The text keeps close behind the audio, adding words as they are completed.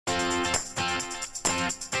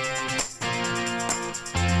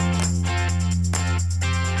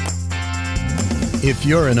If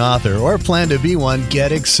you're an author or plan to be one,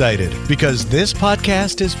 get excited because this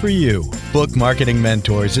podcast is for you. Book Marketing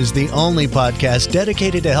Mentors is the only podcast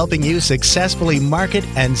dedicated to helping you successfully market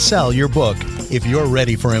and sell your book. If you're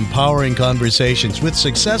ready for empowering conversations with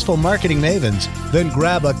successful marketing mavens, then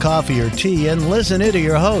grab a coffee or tea and listen in to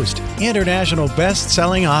your host, international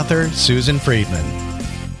best-selling author Susan Friedman.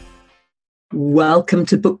 Welcome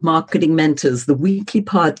to Book Marketing Mentors, the weekly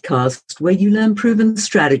podcast where you learn proven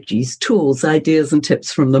strategies, tools, ideas, and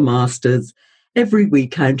tips from the masters. Every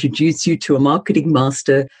week, I introduce you to a marketing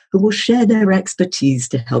master who will share their expertise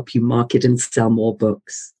to help you market and sell more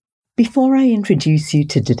books. Before I introduce you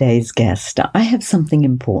to today's guest, I have something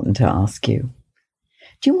important to ask you.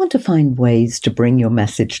 Do you want to find ways to bring your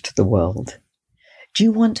message to the world? Do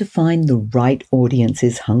you want to find the right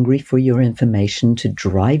audiences hungry for your information to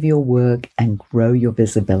drive your work and grow your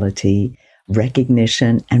visibility,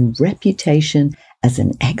 recognition, and reputation as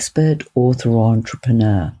an expert author or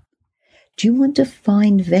entrepreneur? Do you want to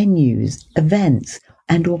find venues, events,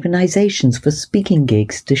 and organizations for speaking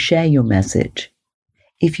gigs to share your message?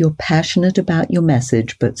 If you're passionate about your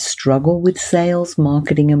message but struggle with sales,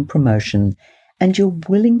 marketing, and promotion, and you're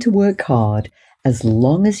willing to work hard, as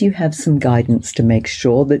long as you have some guidance to make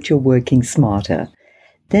sure that you're working smarter,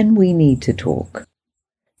 then we need to talk.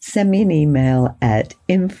 Send me an email at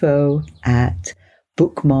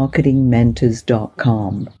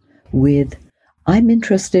info@bookmarketingmentors.com with "I'm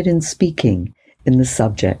interested in speaking" in the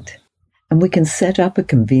subject, and we can set up a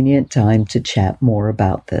convenient time to chat more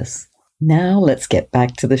about this. Now let's get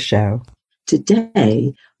back to the show.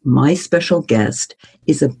 Today, my special guest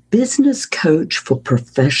is a business coach for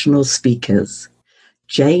professional speakers.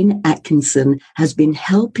 Jane Atkinson has been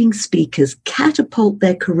helping speakers catapult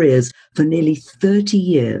their careers for nearly 30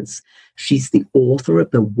 years. She's the author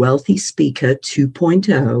of The Wealthy Speaker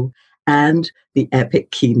 2.0 and The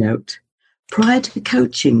Epic Keynote. Prior to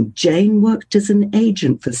coaching, Jane worked as an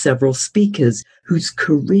agent for several speakers whose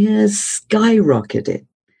careers skyrocketed.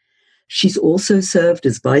 She's also served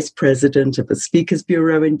as vice president of a speakers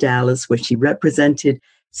bureau in Dallas, where she represented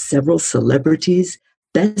several celebrities,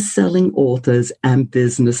 best-selling authors, and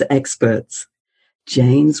business experts.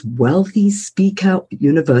 Jane's Wealthy Speaker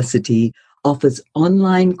University offers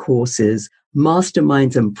online courses,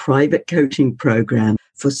 masterminds, and private coaching programs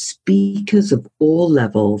for speakers of all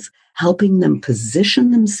levels, helping them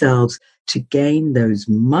position themselves to gain those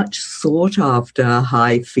much sought-after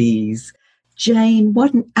high fees. Jane,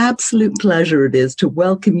 what an absolute pleasure it is to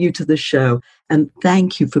welcome you to the show, and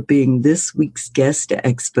thank you for being this week's guest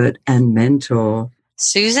expert and mentor.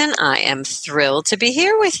 Susan, I am thrilled to be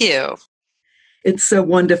here with you. It's so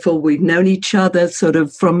wonderful. We've known each other sort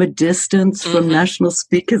of from a distance, from National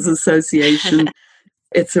Speakers Association.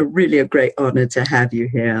 It's really a great honor to have you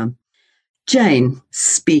here. Jane,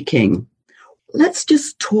 speaking. Let's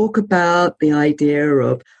just talk about the idea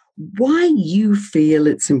of why you feel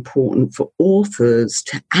it's important for authors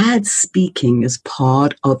to add speaking as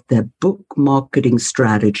part of their book marketing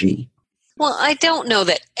strategy. Well, I don't know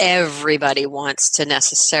that everybody wants to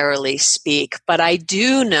necessarily speak, but I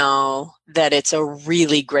do know that it's a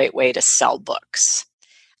really great way to sell books.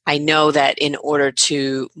 I know that in order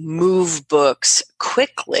to move books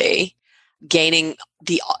quickly, gaining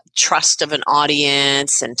the trust of an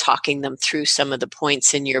audience and talking them through some of the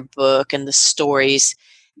points in your book and the stories,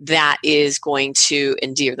 that is going to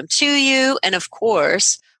endear them to you. And of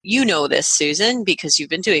course, you know this, Susan, because you've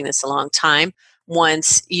been doing this a long time.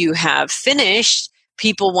 Once you have finished,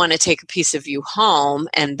 people want to take a piece of you home,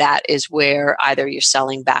 and that is where either you're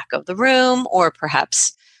selling back of the room or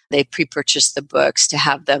perhaps they pre-purchased the books to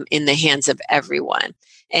have them in the hands of everyone.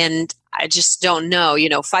 And I just don't know,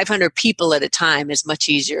 500 people at a time is much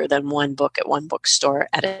easier than one book at one bookstore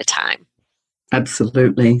at a time.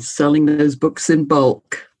 Absolutely. Selling those books in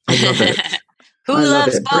bulk. I love it. Who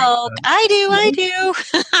loves bulk? I do.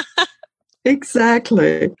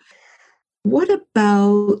 Exactly. What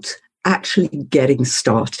about actually getting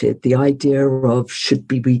started? The idea of, should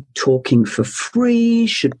we be talking for free?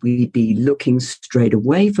 Should we be looking straight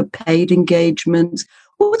away for paid engagements?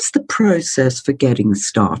 What's the process for getting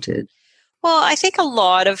started? Well, I think a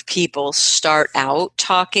lot of people start out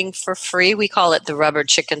talking for free. We call it the rubber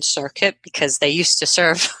chicken circuit because they used to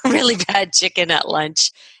serve really bad chicken at lunch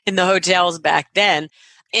in the hotels back then.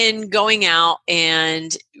 In going out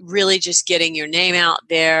and really just getting your name out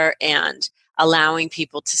there and allowing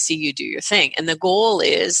people to see you do your thing. And the goal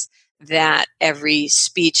is that every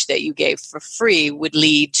speech that you gave for free would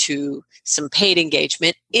lead to some paid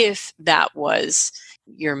engagement if that was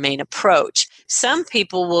your main approach. Some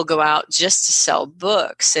people will go out just to sell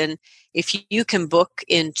books. And if you can book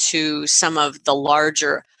into some of the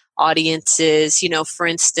larger audiences, for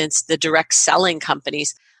instance, the direct selling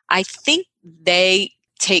companies, I think they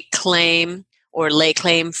take claim or lay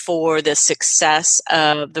claim for the success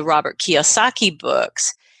of the Robert Kiyosaki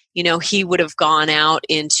books. He would have gone out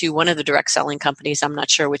into one of the direct selling companies, I'm not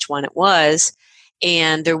sure which one it was,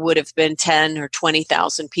 and there would have been 10 or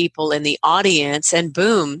 20,000 people in the audience, and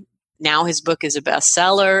boom, now his book is a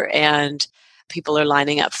bestseller and people are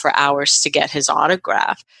lining up for hours to get his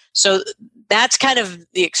autograph. So that's kind of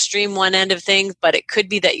the extreme one end of things, but it could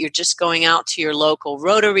be that you're just going out to your local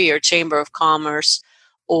Rotary or Chamber of Commerce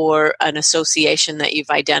or an association that you've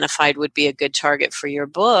identified would be a good target for your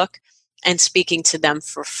book and speaking to them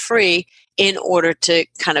for free in order to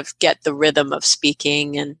kind of get the rhythm of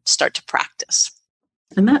speaking and start to practice.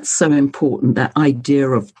 And that's so important, that idea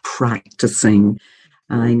of practicing.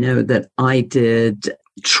 I know that I did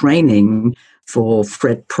training for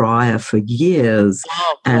Fred Pryor for years.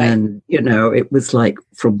 Oh, and, it was like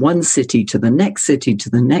from one city to the next city to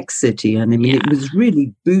the next city. And I mean, It was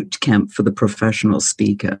really boot camp for the professional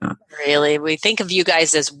speaker. Really? We think of you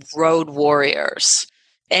guys as road warriors.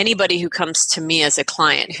 Anybody who comes to me as a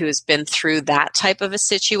client who has been through that type of a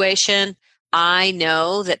situation, I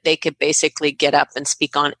know that they could basically get up and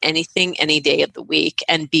speak on anything, any day of the week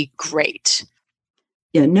and be great.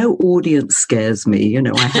 Yeah, no audience scares me.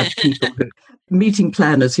 I have people meeting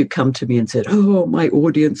planners who come to me and said, oh, my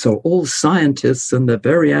audience are all scientists and they're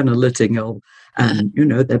very analytical and,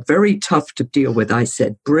 they're very tough to deal with. I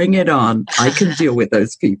said, bring it on. I can deal with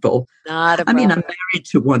those people. Not a problem. I'm married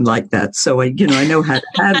to one like that. So, I know how to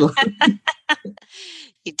handle it.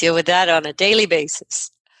 You deal with that on a daily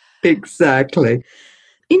basis. Exactly.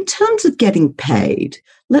 In terms of getting paid,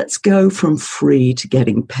 let's go from free to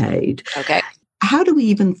getting paid. Okay. How do we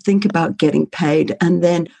even think about getting paid? And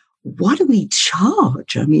then what do we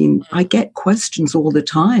charge? I mean, I get questions all the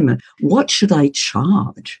time. What should I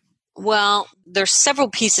charge? Well, there's several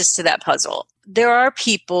pieces to that puzzle. There are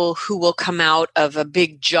people who will come out of a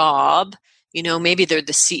big job. Maybe they're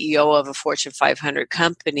the CEO of a Fortune 500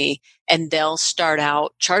 company and they'll start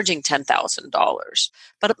out charging $10,000.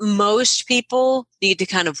 But most people need to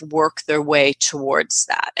kind of work their way towards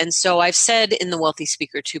that. And so I've said in the Wealthy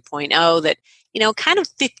Speaker 2.0 that, kind of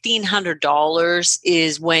 $1,500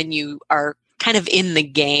 is when you are kind of in the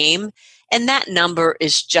game. And that number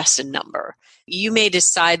is just a number. You may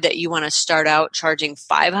decide that you want to start out charging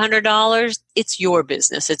 $500. It's your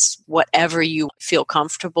business. It's whatever you feel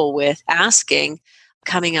comfortable with asking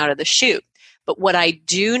coming out of the chute. But what I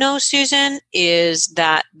do know, Susan, is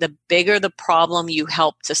that the bigger the problem you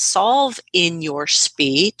help to solve in your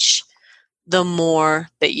speech, the more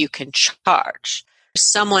that you can charge.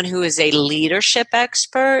 Someone who is a leadership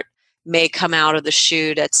expert may come out of the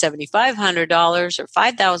chute at $7,500 or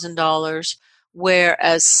 $5,000,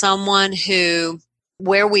 whereas someone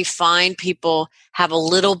where we find people have a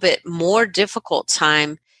little bit more difficult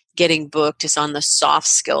time getting booked is on the soft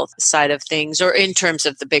skill side of things, or in terms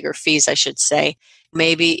of the bigger fees, I should say.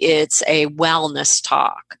 Maybe it's a wellness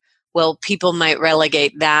talk. Well, people might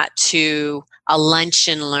relegate that to a lunch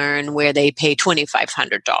and learn where they pay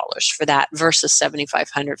 $2,500 for that versus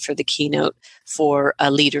 $7,500 for the keynote for a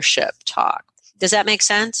leadership talk. Does that make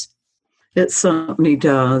sense? It certainly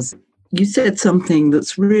does. You said something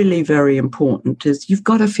that's really very important is you've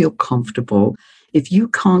got to feel comfortable. If you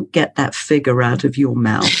can't get that figure out of your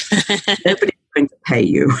mouth, nobody's going to pay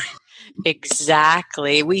you.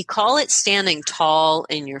 Exactly. We call it standing tall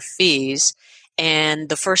in your fees. And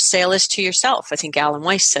the first sale is to yourself. I think Alan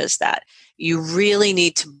Weiss says that. You really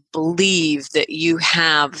need to believe that you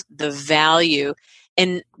have the value.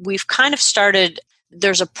 And we've kind of started,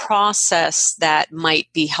 there's a process that might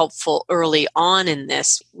be helpful early on in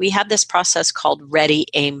this. We have this process called Ready,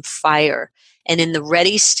 Aim, Fire. And in the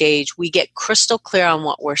ready stage, we get crystal clear on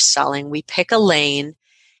what we're selling. We pick a lane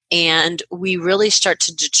and we really start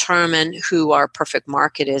to determine who our perfect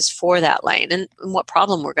market is for that lane and what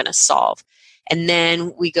problem we're going to solve. And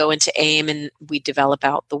then we go into AIM and we develop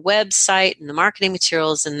out the website and the marketing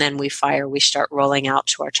materials, and then we start rolling out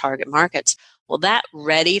to our target markets. Well, that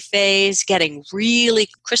ready phase, getting really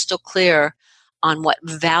crystal clear on what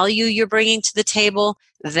value you're bringing to the table,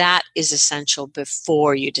 that is essential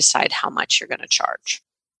before you decide how much you're going to charge.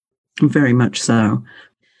 Very much so.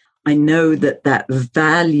 I know that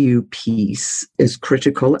value piece is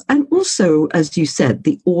critical. And also, as you said,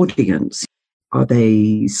 the audience. Are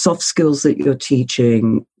they soft skills that you're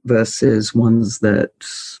teaching versus ones that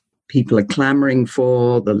people are clamoring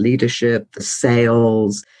for, the leadership, the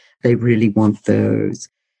sales? They really want those.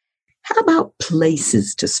 How about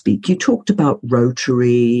places to speak? You talked about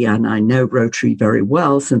Rotary, and I know Rotary very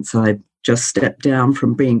well since I've just stepped down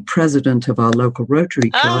from being president of our local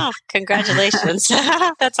Rotary Club. Oh, congratulations.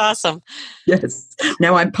 That's awesome. Yes.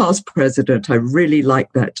 Now I'm past president. I really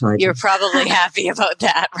like that title. You're probably happy about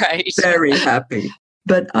that, right? Very happy.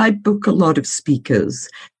 But I book a lot of speakers,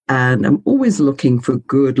 and I'm always looking for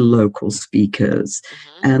good local speakers.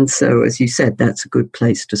 Mm-hmm. And so, as you said, that's a good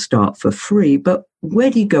place to start for free. But where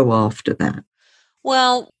do you go after that?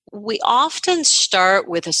 Well, we often start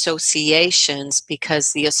with associations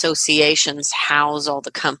because the associations house all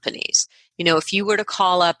the companies. You know, if you were to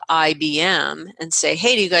call up IBM and say,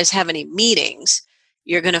 hey, do you guys have any meetings?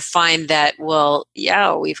 You're going to find that, well,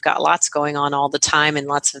 yeah, we've got lots going on all the time in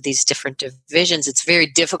lots of these different divisions. It's very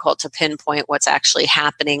difficult to pinpoint what's actually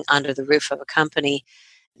happening under the roof of a company.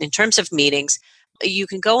 In terms of meetings, you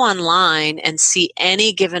can go online and see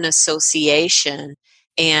any given association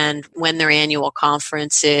and when their annual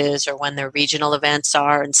conference is or when their regional events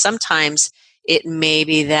are. And sometimes it may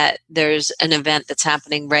be that there's an event that's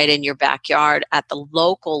happening right in your backyard at the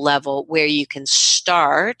local level where you can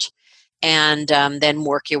start and then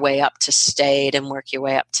work your way up to state and work your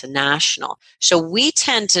way up to national. So we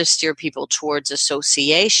tend to steer people towards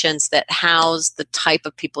associations that house the type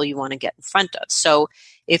of people you want to get in front of. So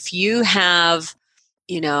if you have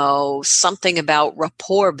something about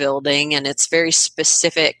rapport building and it's very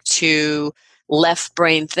specific to left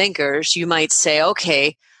brain thinkers, you might say,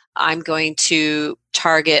 okay, I'm going to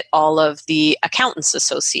target all of the accountants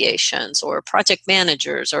associations or project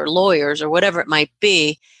managers or lawyers or whatever it might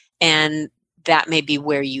be. And that may be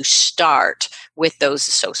where you start with those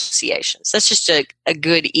associations. That's just a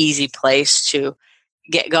good, easy place to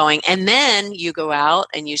get going. And then you go out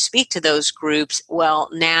and you speak to those groups. Well,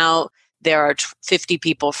 now there are 50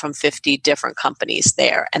 people from 50 different companies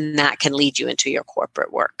there, and that can lead you into your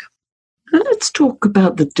corporate work. Let's talk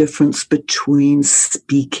about the difference between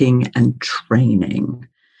speaking and training.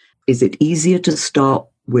 Is it easier to start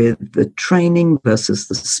with the training versus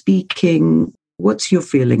the speaking? What's your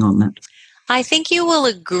feeling on that? I think you will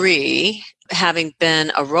agree, having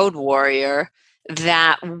been a road warrior,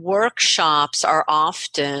 that workshops are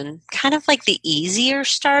often kind of like the easier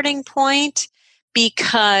starting point,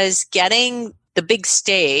 because getting the big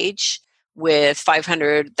stage with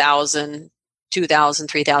 500,000, 2,000,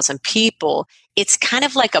 3,000 people, it's kind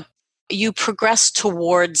of like you progress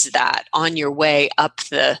towards that on your way up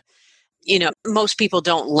most people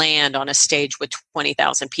don't land on a stage with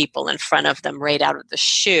 20,000 people in front of them right out of the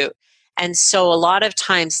chute. And so a lot of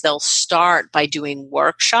times they'll start by doing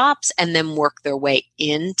workshops and then work their way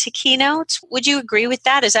into keynotes. Would you agree with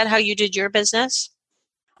that? Is that how you did your business?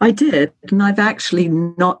 I did, and I've actually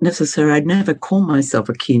I'd never call myself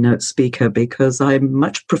a keynote speaker because I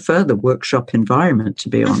much prefer the workshop environment, to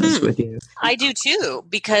be honest with you. I do too,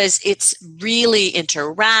 because it's really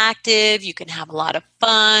interactive, you can have a lot of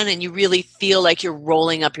fun, and you really feel like you're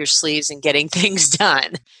rolling up your sleeves and getting things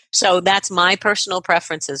done. So that's my personal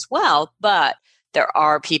preference as well, but there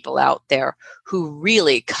are people out there who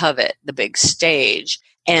really covet the big stage,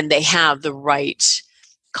 and they have the right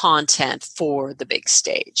content for the big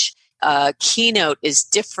stage. Keynote is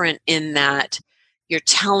different in that you're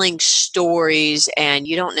telling stories and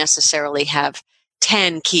you don't necessarily have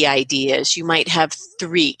 10 key ideas. You might have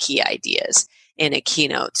 3 key ideas in a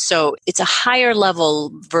keynote. So it's a higher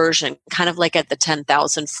level version, kind of like at the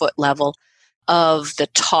 10,000 foot level of the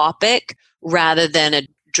topic, rather than a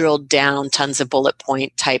drilled down tons of bullet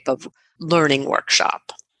point type of learning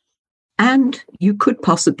workshop. And you could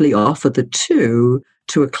possibly offer the two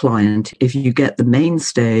to a client. If you get the main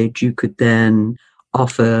stage, you could then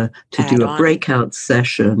offer to do a breakout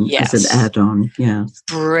session as an add-on. Yes.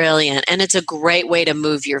 Brilliant. And it's a great way to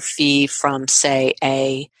move your fee from, say,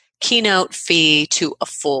 a keynote fee to a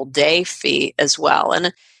full day fee as well.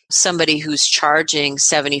 And somebody who's charging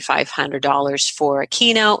 $7,500 for a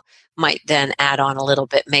keynote might then add on a little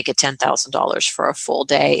bit, make it $10,000 for a full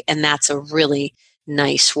day. And that's a really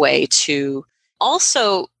nice way to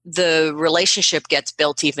also, the relationship gets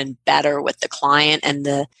built even better with the client, and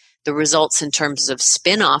the results in terms of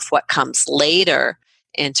spin-off, what comes later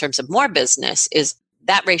in terms of more business, is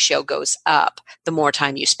that ratio goes up the more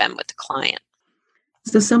time you spend with the client.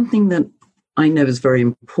 So something that I know is very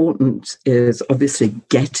important is obviously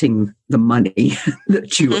getting the money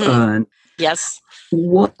that you earn. Yes.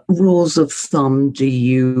 What rules of thumb do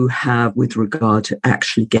you have with regard to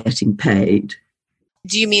actually getting paid?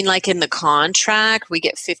 Do you mean like in the contract, we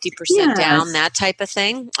get 50% down, that type of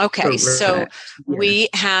thing? Okay, correct. So we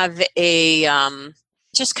have a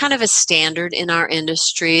just kind of a standard in our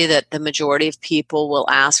industry that the majority of people will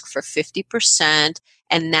ask for 50%,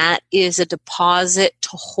 and that is a deposit to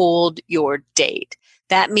hold your date.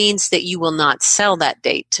 that means that you will not sell that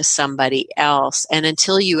date to somebody else. And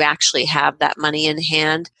until you actually have that money in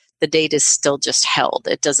hand, the date is still just held.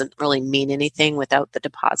 It doesn't really mean anything without the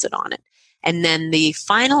deposit on it. And then the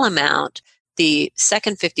final amount, the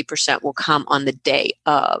second 50% will come on the day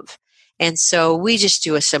of. And so we just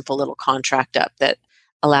do a simple little contract up that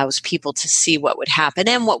allows people to see what would happen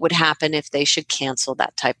and what would happen if they should cancel,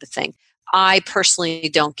 that type of thing. I personally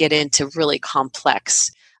don't get into really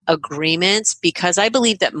complex agreements because I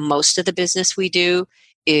believe that most of the business we do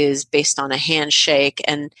is based on a handshake.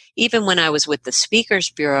 And even when I was with the Speakers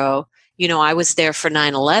Bureau, I was there for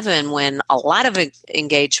 9/11 when a lot of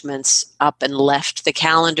engagements up and left the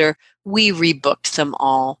calendar. We rebooked them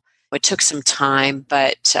all. It took some time,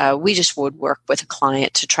 but we just would work with a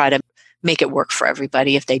client to try to make it work for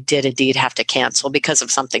everybody if they did indeed have to cancel because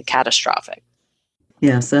of something catastrophic.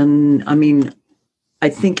 Yes, and I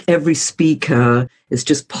think every speaker is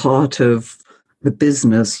just part of the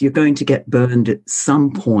business. You're going to get burned at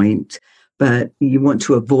some point, but you want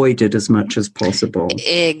to avoid it as much as possible.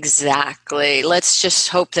 Exactly. Let's just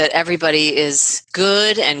hope that everybody is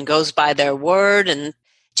good and goes by their word. And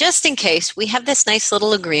just in case, we have this nice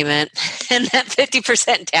little agreement, and that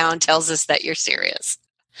 50% down tells us that you're serious.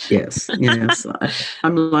 Yes.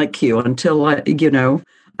 I'm like you until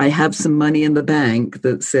I have some money in the bank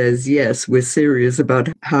that says, yes, we're serious about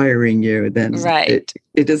hiring you, then right.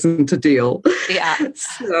 it isn't a deal. Yeah.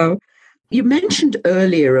 So you mentioned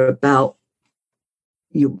earlier about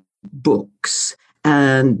your books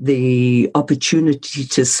and the opportunity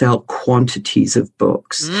to sell quantities of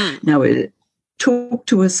books. Now, talk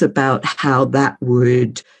to us about how that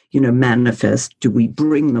would manifest. Do we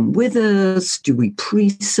bring them with us? Do we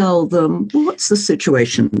pre-sell them? What's the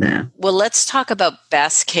situation there? Well, let's talk about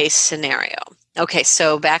best case scenario. Okay,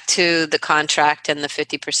 so back to the contract and the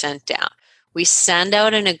 50% down. We send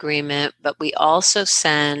out an agreement, but we also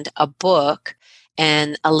send a book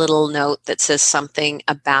and a little note that says something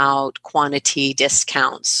about quantity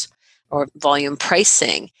discounts or volume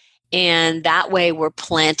pricing. And that way we're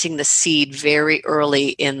planting the seed very early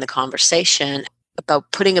in the conversation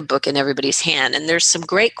about putting a book in everybody's hand. And there's some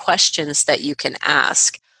great questions that you can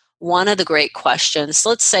ask. One of the great questions,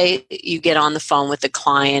 let's say you get on the phone with the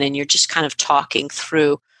client and you're just kind of talking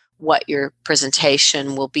through what your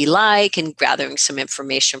presentation will be like and gathering some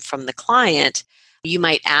information from the client. You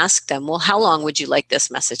might ask them, well, how long would you like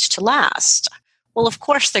this message to last? Well, of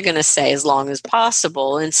course, they're going to say as long as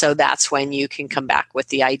possible. And so that's when you can come back with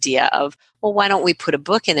the idea of, well, why don't we put a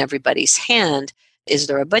book in everybody's hand? Is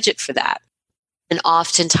there a budget for that? And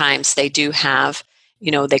oftentimes they do have,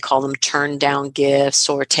 they call them turn down gifts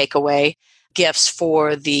or takeaway gifts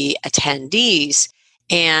for the attendees.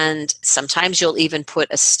 And sometimes you'll even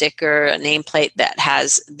put a sticker, a nameplate that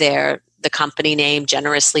has the company name,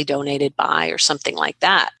 generously donated by, or something like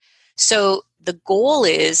that. So the goal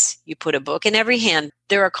is you put a book in every hand.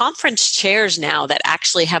 There are conference chairs now that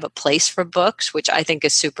actually have a place for books, which I think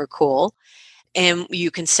is super cool. And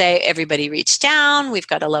you can say, everybody reach down. We've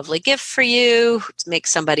got a lovely gift for you. Make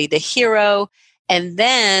somebody the hero. And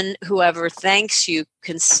then whoever thanks you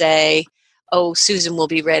can say, oh, Susan will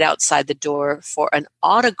be right outside the door for an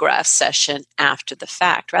autograph session after the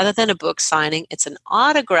fact. Rather than a book signing, it's an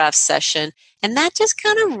autograph session. And that just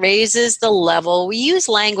kind of raises the level. We use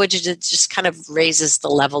language that just kind of raises the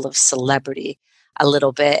level of celebrity a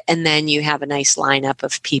little bit. And then you have a nice lineup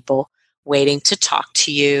of people waiting to talk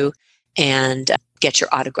to you and get your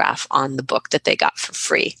autograph on the book that they got for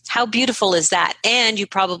free. How beautiful is that? And you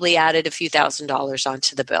probably added a few $1,000s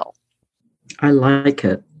onto the bill. I like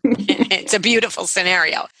it. It's a beautiful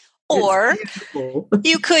scenario. Or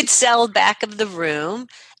you could sell back of the room,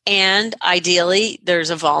 and ideally there's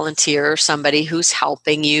a volunteer or somebody who's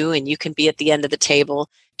helping you, and you can be at the end of the table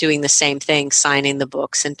doing the same thing, signing the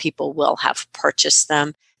books, and people will have purchased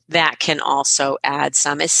them. That can also add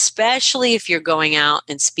some, especially if you're going out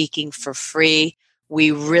and speaking for free.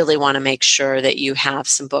 We really want to make sure that you have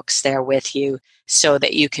some books there with you so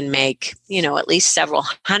that you can make, at least several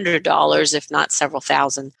 $100s, if not several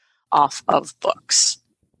thousand, off of books.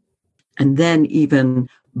 And then even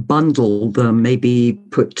bundle them, maybe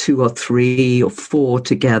put 2 or 3 or 4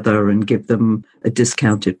 together and give them a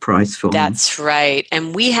discounted price for them. That's right.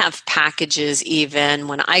 And we have packages even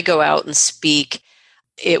when I go out and speak.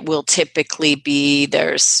 It will typically be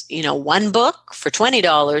there's, one book for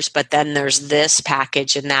 $20, but then there's this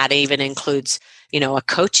package, and that even includes, a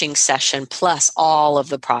coaching session plus all of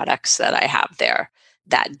the products that I have there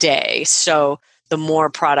that day. So the more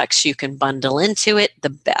products you can bundle into it, the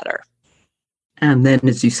better. And then,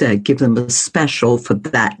 as you said, give them a special for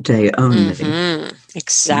that day only. Mm-hmm.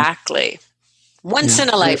 Exactly. Once in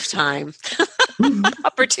a lifetime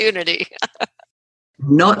opportunity.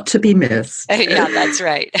 Not to be missed. Yeah, that's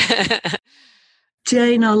right.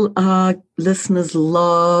 Jane, our listeners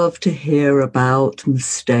love to hear about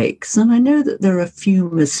mistakes. And I know that there are a few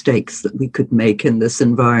mistakes that we could make in this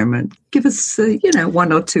environment. Give us,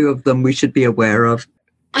 one or two of them we should be aware of.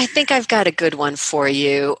 I think I've got a good one for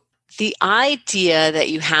you. The idea that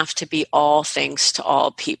you have to be all things to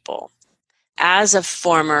all people. As a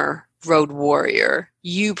former road warrior,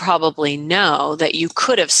 you probably know that you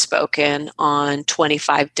could have spoken on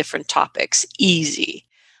 25 different topics easy.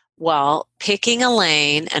 Well, picking a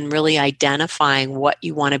lane and really identifying what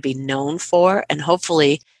you want to be known for and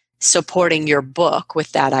hopefully supporting your book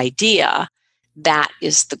with that idea, that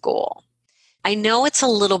is the goal. I know it's a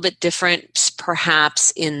little bit different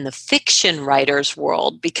perhaps in the fiction writers'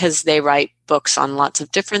 world because they write books on lots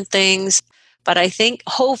of different things, but I think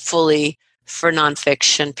hopefully for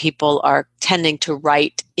nonfiction, people are tending to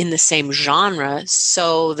write in the same genre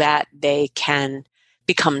so that they can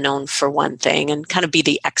become known for one thing and kind of be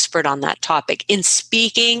the expert on that topic. In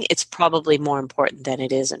speaking, it's probably more important than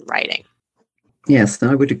it is in writing. Yes,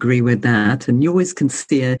 I would agree with that. And you always can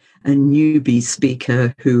see a newbie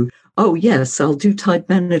speaker who, oh, yes, I'll do time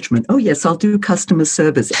management. Oh, yes, I'll do customer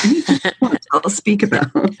service. Anything you want, I'll speak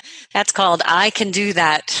about. That's called I can do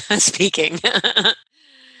that speaking.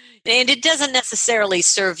 And it doesn't necessarily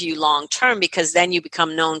serve you long term because then you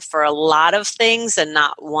become known for a lot of things and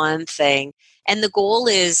not one thing. And the goal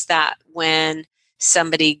is that when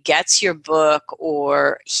somebody gets your book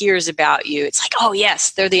or hears about you, it's like, oh,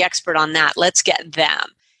 yes, they're the expert on that. Let's get them.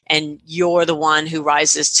 And you're the one who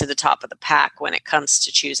rises to the top of the pack when it comes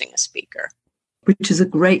to choosing a speaker. Which is a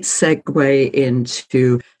great segue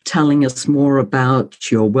into telling us more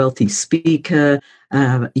about your Wealthy Speaker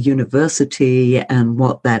University and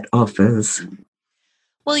what that offers.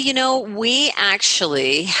 Well, we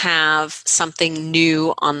actually have something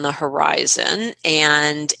new on the horizon,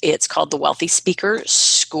 and it's called the Wealthy Speaker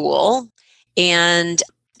School, and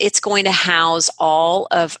it's going to house all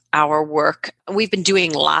of our work. We've been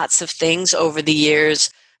doing lots of things over the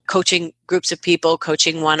years, coaching groups of people,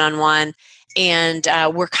 coaching one-on-one, and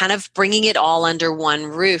we're kind of bringing it all under one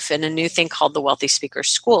roof in a new thing called the Wealthy Speaker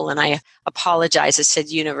School. And I apologize, I said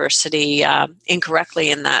university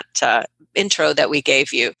incorrectly in that intro that we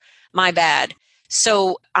gave you. My bad.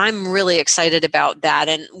 So I'm really excited about that.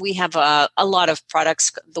 And we have a lot of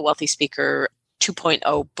products. The Wealthy Speaker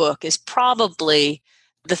 2.0 book is probably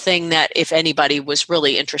the thing that if anybody was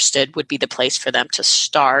really interested would be the place for them to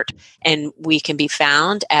start. And we can be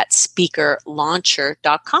found at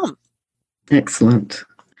speakerlauncher.com. Excellent.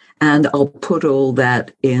 And I'll put all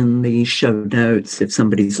that in the show notes if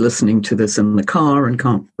somebody's listening to this in the car and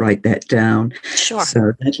can't write that down. Sure.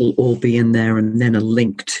 So that'll all be in there, and then a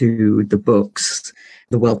link to the books,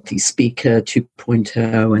 The Wealthy Speaker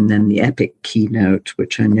 2.0, and then the Epic Keynote,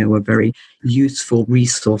 which I know are very useful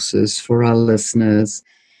resources for our listeners.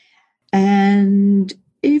 And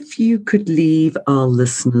if you could leave our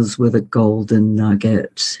listeners with a golden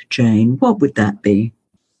nugget, Jane, what would that be?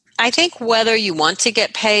 I think whether you want to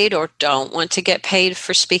get paid or don't want to get paid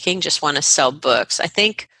for speaking, just want to sell books, I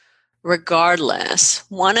think regardless,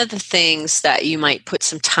 one of the things that you might put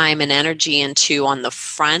some time and energy into on the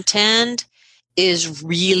front end is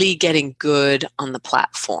really getting good on the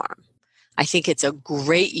platform. I think it's a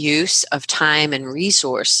great use of time and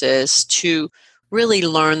resources to really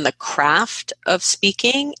learn the craft of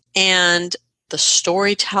speaking and the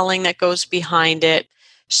storytelling that goes behind it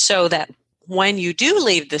so that when you do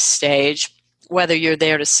leave the stage, whether you're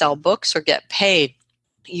there to sell books or get paid,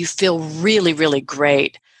 you feel really, really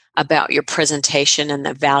great about your presentation and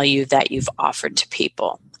the value that you've offered to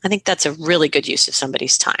people. I think that's a really good use of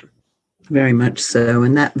somebody's time. Very much so.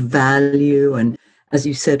 And that value, and as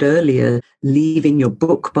you said earlier, leaving your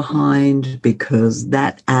book behind because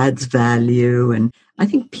that adds value. And I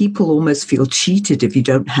think people almost feel cheated if you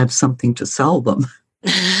don't have something to sell them.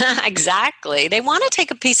 Exactly. They want to take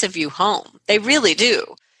a piece of you home. They really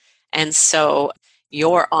do. And so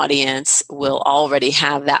your audience will already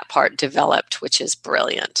have that part developed, which is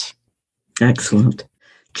brilliant. Excellent.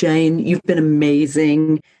 Jane, you've been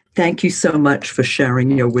amazing. Thank you so much for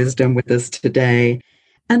sharing your wisdom with us today.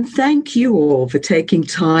 And thank you all for taking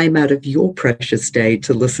time out of your precious day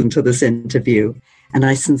to listen to this interview. And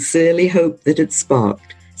I sincerely hope that it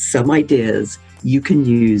sparked some ideas you can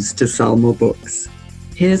use to sell more books.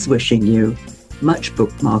 Here's wishing you much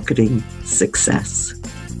book marketing success.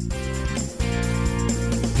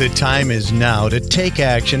 The time is now to take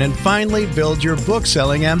action and finally build your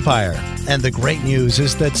book-selling empire. And the great news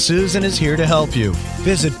is that Susan is here to help you.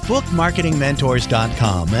 Visit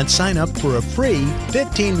bookmarketingmentors.com and sign up for a free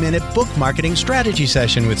 15-minute book marketing strategy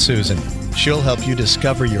session with Susan. She'll help you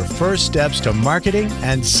discover your first steps to marketing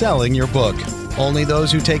and selling your book. Only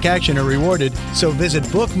those who take action are rewarded, so visit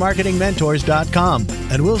bookmarketingmentors.com,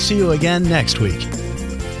 and we'll see you again next week.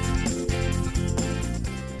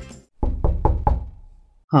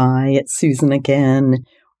 Hi, it's Susan again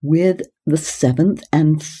with the seventh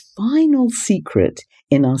and final secret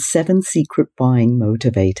in our 7 secret buying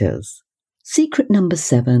motivators. Secret number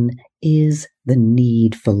 7 is the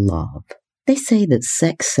need for love. They say that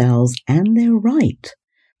sex sells, and they're right.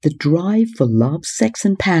 The drive for love, sex,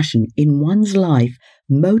 and passion in one's life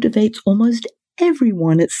motivates almost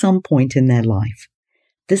everyone at some point in their life.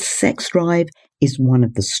 This sex drive is one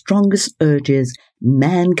of the strongest urges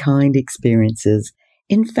mankind experiences.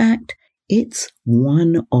 In fact, it's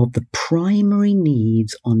one of the primary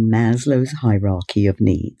needs on Maslow's hierarchy of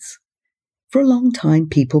needs. For a long time,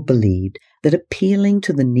 people believed that appealing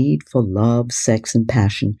to the need for love, sex, and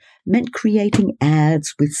passion meant creating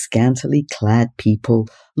ads with scantily clad people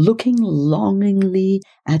looking longingly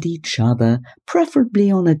at each other,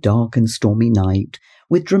 preferably on a dark and stormy night,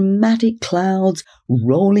 with dramatic clouds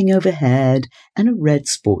rolling overhead and a red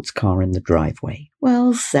sports car in the driveway.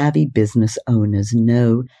 Well, savvy business owners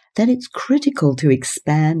know that it's critical to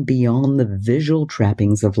expand beyond the visual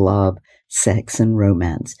trappings of love, sex, and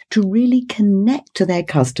romance to really connect to their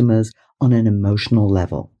customers on an emotional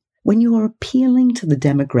level. When you are appealing to the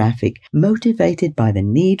demographic motivated by the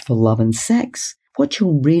need for love and sex, what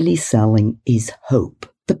you're really selling is hope.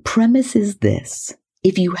 The premise is this: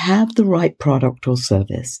 if you have the right product or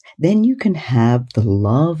service, then you can have the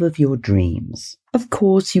love of your dreams. Of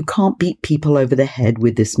course, you can't beat people over the head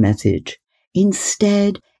with this message.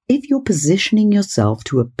 Instead, if you're positioning yourself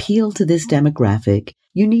to appeal to this demographic,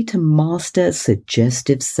 you need to master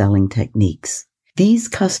suggestive selling techniques. These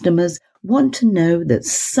customers want to know that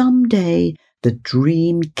someday the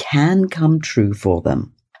dream can come true for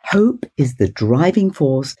them. Hope is the driving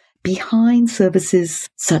force behind services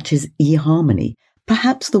such as eHarmony,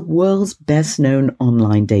 perhaps the world's best-known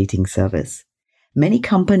online dating service. Many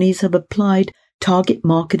companies have applied target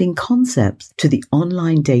marketing concepts to the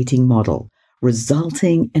online dating model,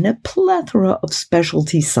 resulting in a plethora of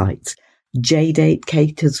specialty sites. JDate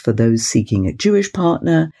caters for those seeking a Jewish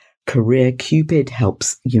partner, Career Cupid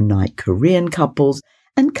helps unite Korean couples,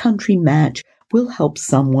 and Country Match will help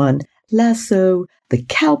someone lasso the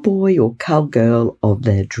cowboy or cowgirl of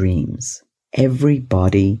their dreams.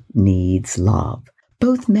 Everybody needs love.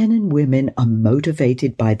 Both men and women are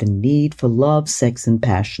motivated by the need for love, sex, and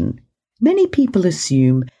passion. Many people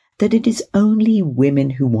assume that it is only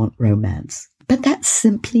women who want romance, but that's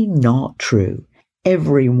simply not true.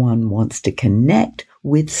 Everyone wants to connect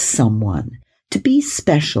with someone, to be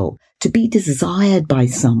special, to be desired by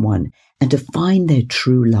someone, and to find their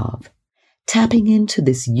true love. Tapping into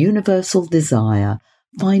this universal desire,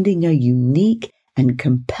 finding a unique and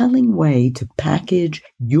compelling way to package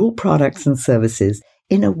your products and services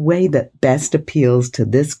in a way that best appeals to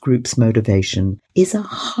this group's motivation is a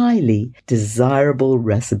highly desirable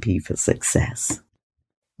recipe for success.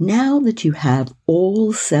 Now that you have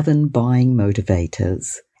all 7 buying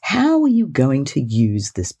motivators, how are you going to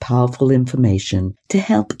use this powerful information to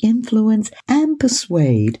help influence and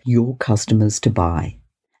persuade your customers to buy?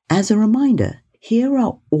 As a reminder, here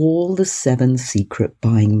are all the 7 secret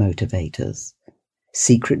buying motivators.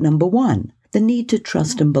 Secret number 1, the need to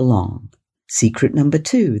trust and belong. Secret number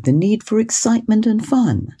 2, the need for excitement and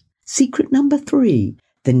fun. Secret number 3,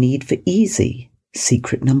 the need for easy.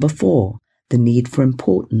 Secret number 4, the need for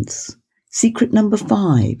importance. Secret number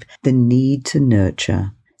 5, the need to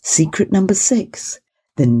nurture. Secret number 6,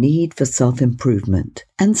 the need for self-improvement.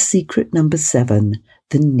 And secret number 7,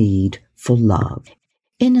 the need for love.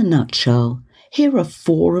 In a nutshell, here are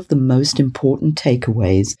 4 of the most important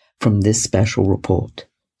takeaways from this special report.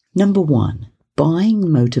 Number 1, buying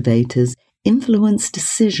motivators influence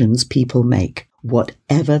decisions people make,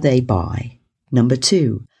 whatever they buy. Number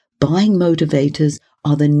 2, buying motivators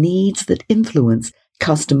are the needs that influence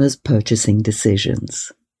customers' purchasing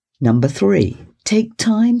decisions. Number 3, take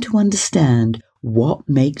time to understand what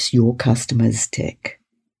makes your customers tick.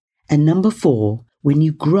 And number 4, when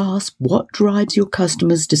you grasp what drives your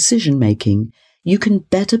customers' decision-making, you can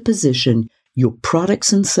better position your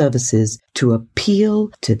products and services to appeal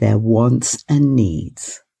to their wants and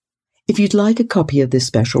needs. If you'd like a copy of this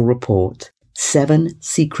special report, 7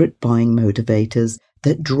 Secret Buying Motivators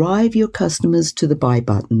that Drive Your Customers to the Buy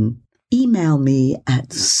Button, email me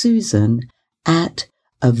at susan@atkinson.com.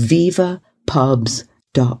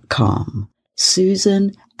 avivapubs.com.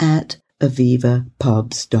 Susan at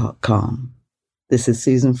avivapubs.com. This is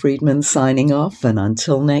Susan Friedman signing off, and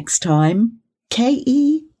until next time,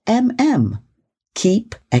 KEMM.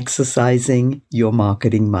 Keep exercising your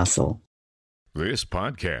marketing muscle. This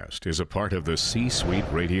podcast is a part of the C-Suite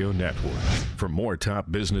Radio Network. For more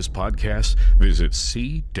top business podcasts, visit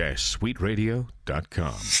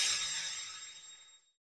c-suiteradio.com.